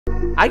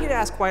I get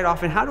asked quite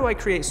often, how do I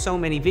create so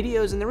many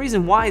videos? And the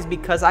reason why is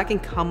because I can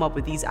come up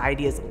with these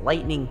ideas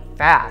lightning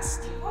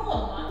fast.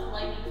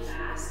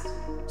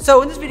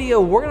 So in this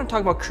video, we're going to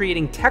talk about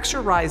creating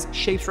texturized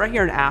shapes right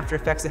here in After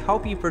Effects to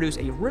help you produce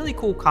a really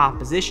cool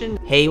composition.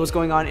 Hey, what's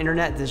going on,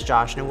 internet? This is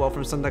Josh Noel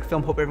from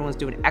SonduckFilm. Hope everyone's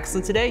doing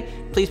excellent today.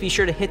 Please be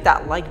sure to hit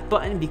that like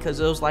button because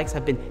those likes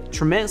have been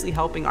tremendously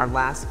helping our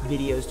last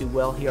videos do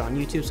well here on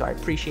YouTube. So I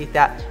appreciate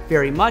that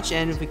very much.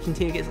 And if we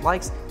continue to get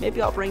likes,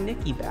 maybe I'll bring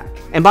Nikki back.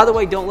 And by the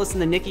way, don't listen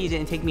to Nikki. It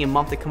didn't take me a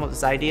month to come up with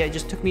this idea. It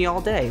just took me all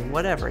day.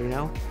 Whatever, you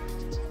know.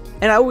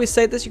 And I always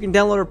say this, you can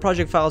download our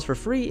project files for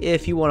free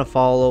if you want to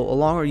follow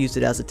along or use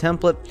it as a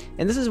template.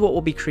 And this is what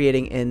we'll be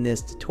creating in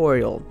this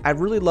tutorial.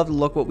 I'd really love to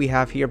look what we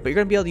have here, but you're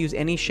going to be able to use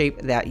any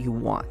shape that you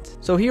want.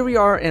 So here we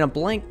are in a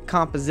blank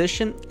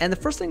composition. And the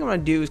first thing I'm going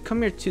to do is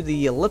come here to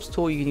the ellipse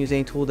tool. You can use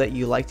any tool that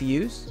you like to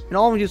use. And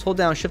all I'm going to do is hold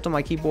down shift on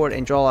my keyboard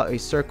and draw out a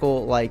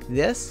circle like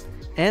this.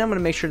 And I'm going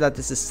to make sure that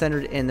this is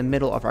centered in the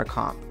middle of our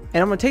comp.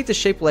 And I'm going to take the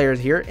shape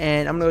layers here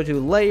and I'm going to go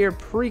to layer,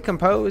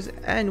 pre-compose,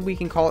 and we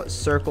can call it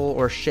circle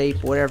or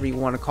shape, whatever you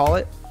want to call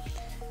it.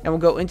 And we'll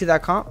go into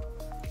that comp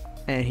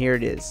and here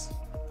it is.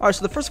 Alright,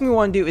 so the first thing we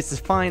want to do is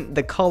define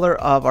the color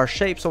of our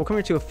shape. So we'll come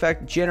here to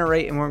effect,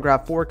 generate, and we're going to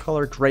grab 4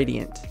 color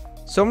gradient.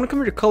 So I'm going to come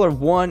here to color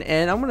 1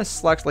 and I'm going to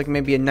select like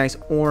maybe a nice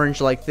orange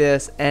like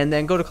this, and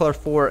then go to color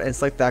 4 and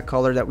select that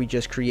color that we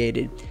just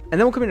created. And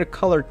then we'll come into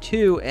color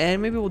 2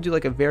 and maybe we'll do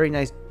like a very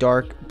nice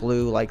dark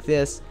blue like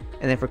this.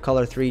 And then for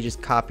color 3, just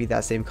copy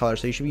that same color.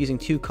 So you should be using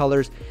 2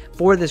 colors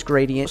for this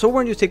gradient. So what we're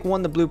going to do is take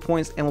one of the blue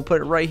points and we'll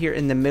put it right here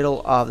in the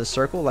middle of the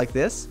circle like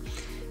this.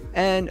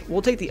 And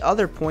we'll take the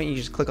other point, you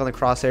just click on the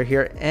crosshair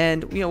here,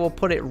 and we'll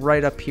put it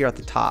right up here at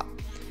the top.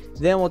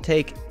 Then we'll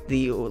take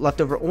the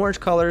leftover orange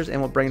colors and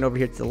we'll bring it over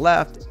here to the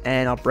left,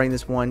 and I'll bring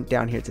this one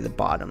down here to the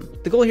bottom.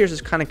 The goal here is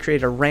just kind of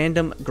create a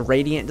random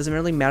gradient. It doesn't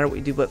really matter what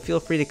you do, but feel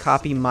free to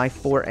copy my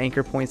 4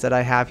 anchor points that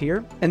I have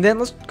here. And then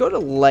let's go to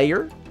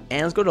layer.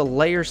 And let's go to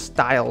layer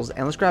styles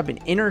and let's grab an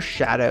inner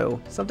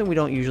shadow, something we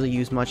don't usually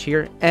use much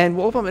here. And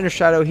we'll open up inner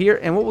shadow here,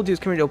 and what we'll do is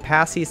come here to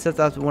opacity, set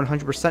that to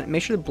 100%.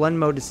 Make sure the blend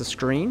mode is the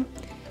screen.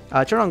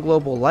 Turn on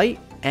global light,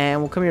 and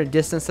we'll come here to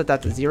distance, set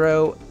that to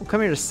 0. We'll come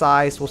here to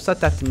size, we'll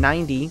set that to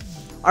 90.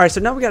 Alright,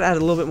 so now we got to add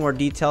a little bit more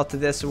detail to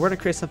this. So we're going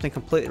to create something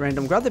completely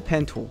random. Grab the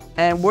pen tool,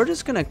 and we're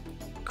just going to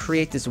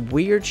create this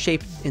weird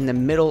shape in the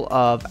middle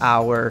of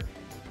our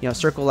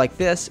circle like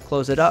this.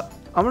 Close it up.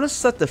 I'm going to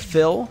set the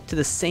fill to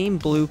the same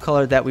blue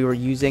color that we were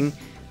using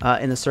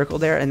in the circle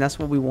there, and that's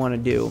what we want to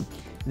do.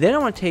 Then I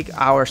want to take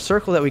our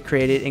circle that we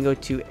created and go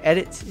to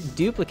edit,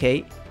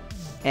 duplicate,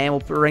 and we'll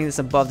bring this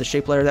above the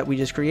shape layer that we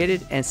just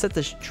created and set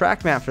the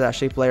track matte for that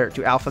shape layer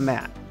to alpha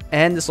matte.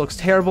 And this looks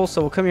terrible, so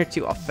we'll come here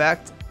to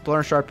effect, blur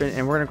and sharpen,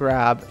 and we're going to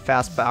grab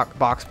fast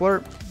box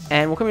blur,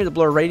 and we'll come here to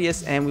blur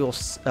radius and we will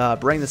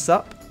bring this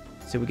up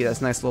so we get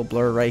this nice little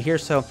blur right here.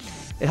 So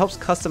it helps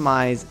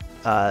customize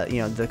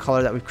the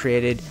color that we've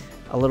created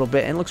a little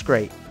bit, and looks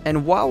great.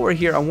 And while we're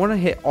here, I want to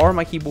hit R on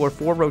my keyboard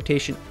for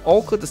rotation,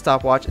 alt click the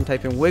stopwatch and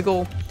type in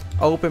wiggle,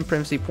 open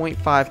parenthesis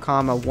 0.5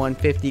 comma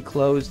 150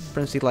 close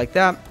parenthesis like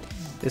that.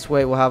 This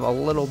way we'll have a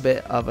little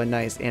bit of a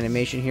nice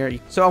animation here.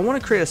 So I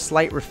want to create a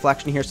slight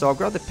reflection here, so I'll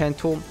grab the pen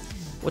tool.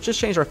 We'll just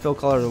change our fill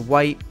color to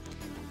white,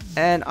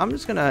 and I'm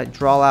just gonna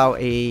draw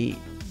out a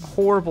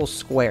horrible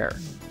square.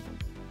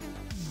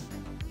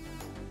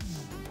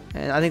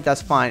 And I think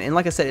that's fine. And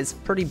like I said, it's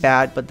pretty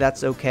bad, but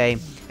that's okay.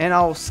 And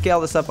I'll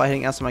scale this up by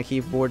hitting S on my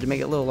keyboard to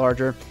make it a little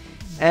larger.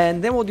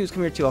 And then we'll do is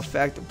come here to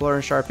effect, blur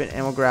and sharpen,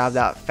 and we'll grab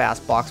that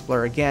fast box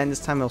blur again. This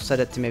time we'll set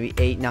it to maybe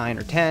 8, 9,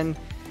 or 10.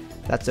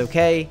 That's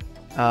okay.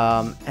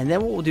 And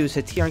then what we'll do is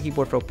hit T on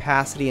keyboard for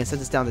opacity and set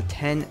this down to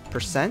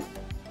 10%.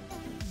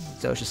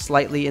 So it's just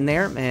slightly in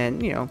there,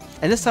 and and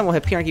this time we'll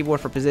hit P on keyboard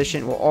for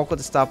position. We'll alt click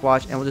the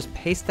stopwatch, and we'll just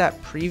paste that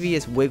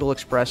previous wiggle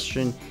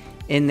expression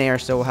in there,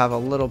 so we'll have a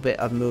little bit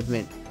of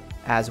movement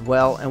as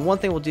well. And one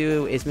thing we'll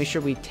do is make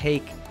sure we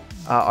take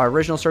our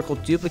original circle,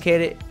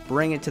 duplicate it,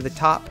 bring it to the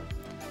top,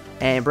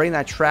 and bring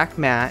that track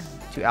matte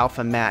to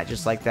alpha matte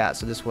just like that,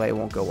 so this way it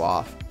won't go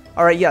off.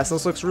 Alright, yes,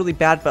 this looks really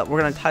bad, but we're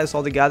going to tie this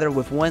all together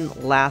with one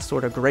last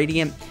sort of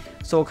gradient.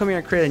 So we'll come here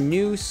and create a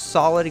new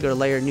solid, go to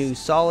layer, new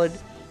solid,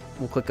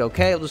 we'll click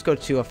OK. We'll just go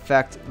to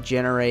effect,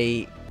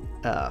 generate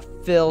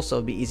fill, so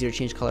it'll be easier to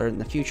change color in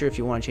the future if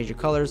you want to change your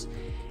colors.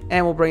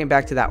 And we'll bring it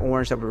back to that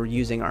orange that we were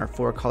using, our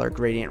 4 color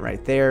gradient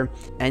right there.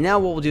 And now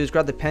what we'll do is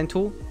grab the pen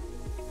tool,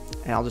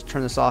 and I'll just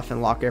turn this off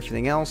and lock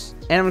everything else.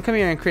 And I'm going to come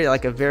here and create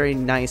like a very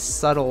nice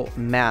subtle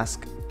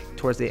mask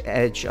towards the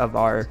edge of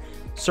our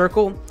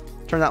circle.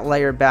 Turn that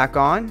layer back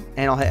on,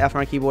 and I'll hit F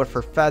on my keyboard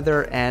for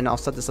feather, and I'll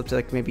set this up to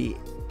like maybe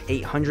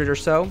 800 or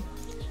so.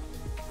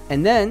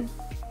 And then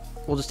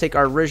we'll just take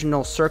our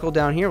original circle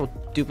down here,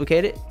 we'll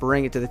duplicate it,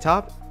 bring it to the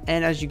top,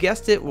 and as you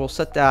guessed it, we'll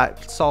set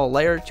that solid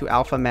layer to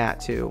alpha matte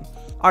too.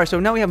 Alright,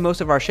 so now we have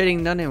most of our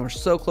shading done and we're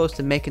so close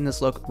to making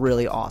this look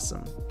really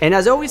awesome. And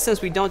as always,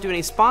 since we don't do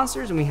any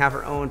sponsors and we have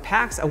our own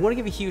packs, I want to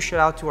give a huge shout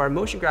out to our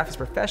Motion Graphics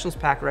Professionals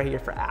pack right here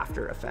for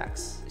After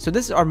Effects. So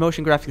this is our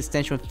motion graphics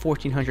extension with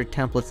 1400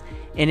 templates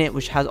in it,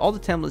 which has all the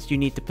templates you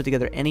need to put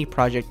together any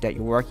project that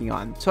you're working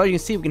on. So as you can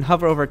see, we can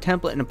hover over a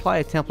template and apply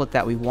a template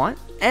that we want,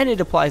 and it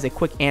applies a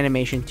quick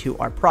animation to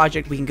our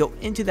project. We can go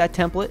into that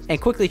template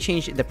and quickly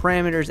change the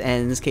parameters,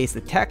 and in this case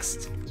the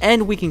text,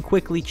 and we can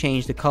quickly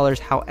change the colors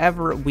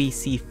however we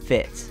see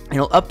fit. And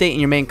it'll update in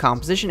your main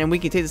composition, and we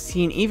can take the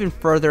scene even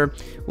further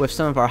with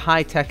some of our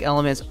high-tech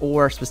elements,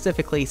 or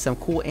specifically some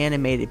cool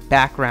animated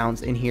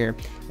backgrounds in here,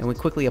 and we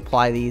quickly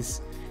apply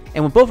these.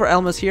 And with both our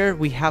elements here,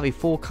 we have a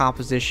full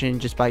composition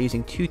just by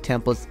using 2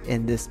 templates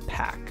in this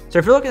pack. So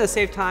if you're looking to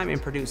save time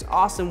and produce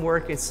awesome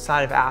work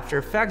inside of After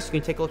Effects, you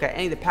can take a look at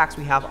any of the packs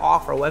we have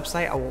off our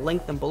website. I will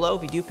link them below.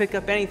 If you do pick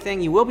up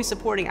anything, you will be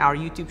supporting our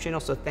YouTube channel,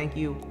 so thank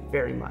you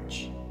very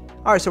much.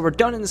 Alright, so we're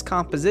done in this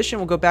composition.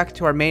 We'll go back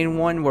to our main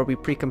one where we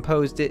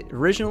pre-composed it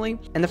originally.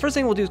 And the first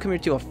thing we'll do is come here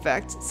to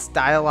Effect,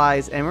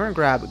 Stylize, and we're going to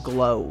grab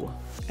Glow.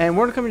 And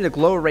we're going to come here to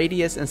Glow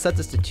Radius and set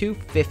this to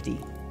 250.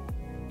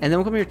 And then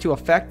we'll come here to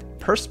Effect,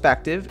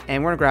 Perspective,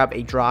 and we're going to grab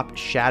a Drop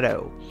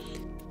Shadow.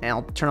 And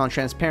I'll turn on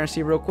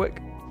Transparency real quick.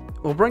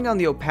 We'll bring down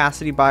the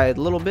opacity by a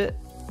little bit.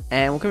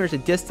 And we'll come here to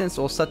Distance.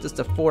 We'll set this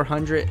to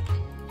 400.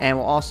 And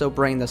we'll also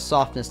bring the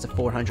Softness to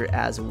 400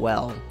 as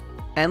well.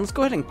 And let's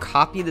go ahead and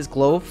copy this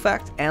glow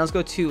effect, and let's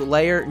go to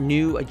Layer,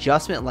 New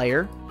Adjustment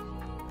Layer,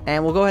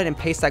 and we'll go ahead and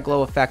paste that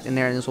glow effect in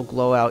there, and this will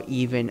glow out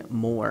even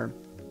more.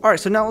 Alright,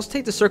 so now let's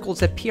take the circle,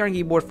 set P on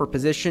keyboard for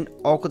position,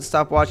 alt click the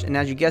stopwatch, and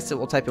as you guessed it,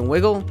 we'll type in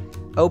wiggle,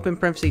 open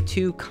parenthesis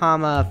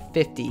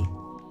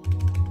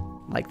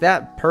 2,50. Like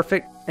that,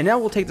 perfect. And now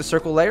we'll take the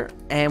circle layer,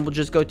 and we'll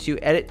just go to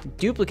Edit,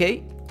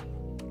 Duplicate,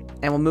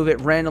 and we'll move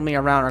it randomly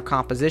around our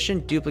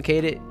composition,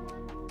 duplicate it,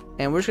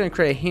 and we're just going to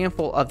create a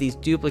handful of these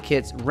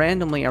duplicates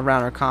randomly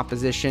around our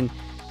composition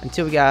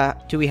until we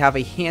have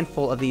a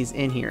handful of these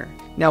in here.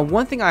 Now,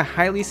 one thing I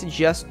highly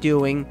suggest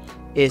doing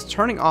is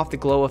turning off the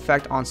glow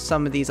effect on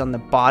some of these on the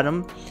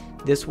bottom.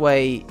 This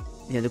way,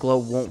 the glow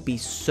won't be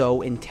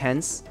so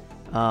intense,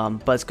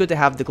 but it's good to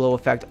have the glow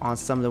effect on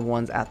some of the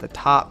ones at the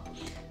top.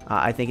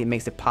 I think it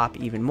makes it pop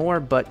even more,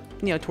 but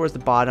towards the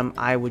bottom,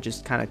 I would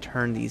just kind of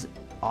turn these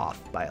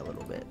off by a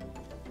little bit.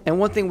 And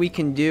one thing we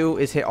can do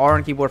is hit R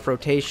on keyboard for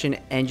rotation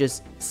and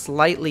just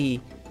slightly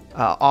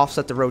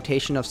offset the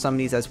rotation of some of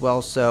these as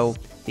well, so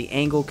the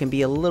angle can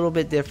be a little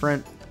bit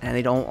different and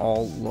they don't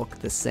all look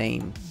the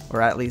same,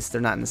 or at least they're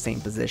not in the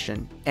same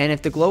position. And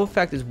if the glow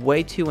effect is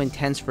way too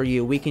intense for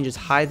you, we can just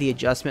hide the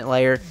adjustment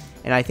layer,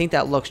 and I think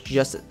that looks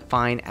just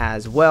fine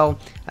as well.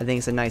 I think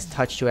it's a nice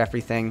touch to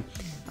everything,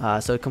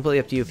 so it's completely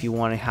up to you if you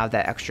want to have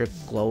that extra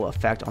glow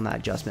effect on that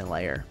adjustment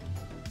layer.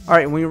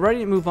 Alright, when you're ready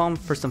to move on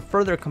for some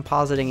further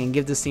compositing and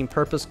give this scene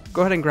purpose,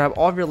 go ahead and grab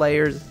all of your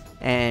layers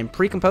and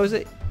pre-compose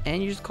it,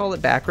 and you just call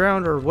it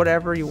background or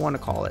whatever you want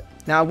to call it.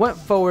 Now I went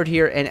forward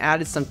here and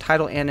added some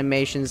title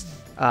animations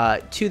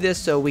to this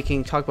so we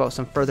can talk about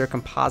some further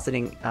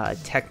compositing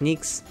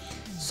techniques.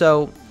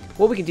 So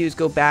what we can do is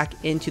go back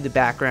into the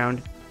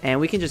background, and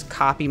we can just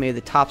copy maybe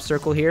the top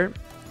circle here,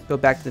 go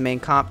back to the main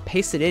comp,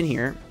 paste it in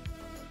here,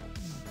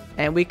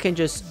 and we can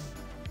just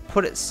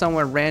put it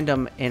somewhere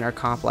random in our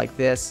comp like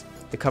this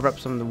to cover up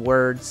some of the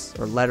words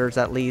or letters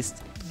at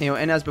least.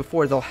 And as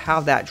before, they'll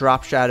have that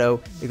drop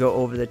shadow to go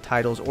over the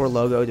titles or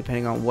logo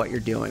depending on what you're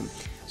doing.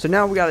 So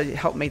now we got to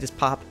help make this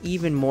pop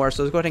even more.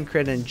 So let's go ahead and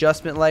create an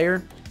adjustment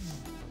layer,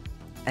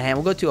 and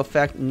we'll go to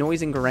Effect,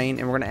 Noise and Grain,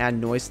 and we're going to add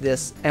noise to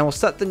this, and we'll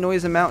set the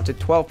noise amount to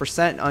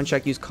 12%,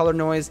 uncheck Use Color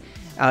Noise.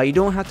 You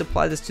don't have to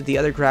apply this to the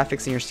other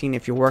graphics in your scene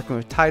if you're working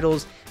with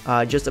titles.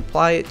 Just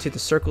apply it to the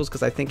circles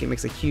because I think it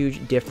makes a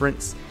huge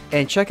difference.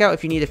 And check out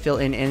if you need to fill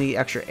in any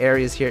extra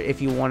areas here. If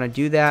you want to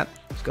do that,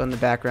 just go in the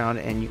background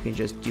and you can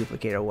just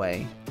duplicate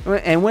away.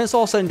 And when it's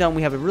all said and done,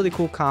 we have a really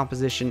cool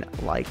composition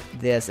like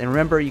this. And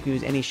remember, you can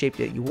use any shape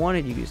that you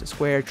wanted. You can use a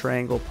square,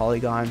 triangle,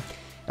 polygon.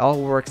 It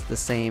all works the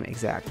same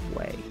exact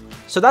way.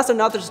 So that's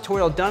another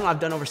tutorial done. I've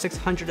done over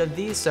 600 of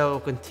these, so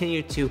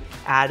continue to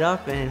add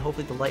up, and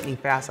hopefully the lightning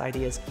fast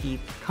ideas keep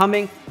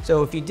coming.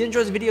 So if you did enjoy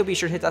this video, be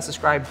sure to hit that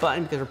subscribe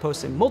button because we're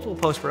posting multiple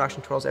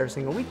post-production tutorials every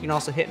single week. You can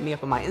also hit me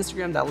up on my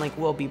Instagram. That link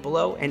will be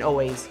below, and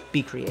always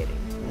be creating.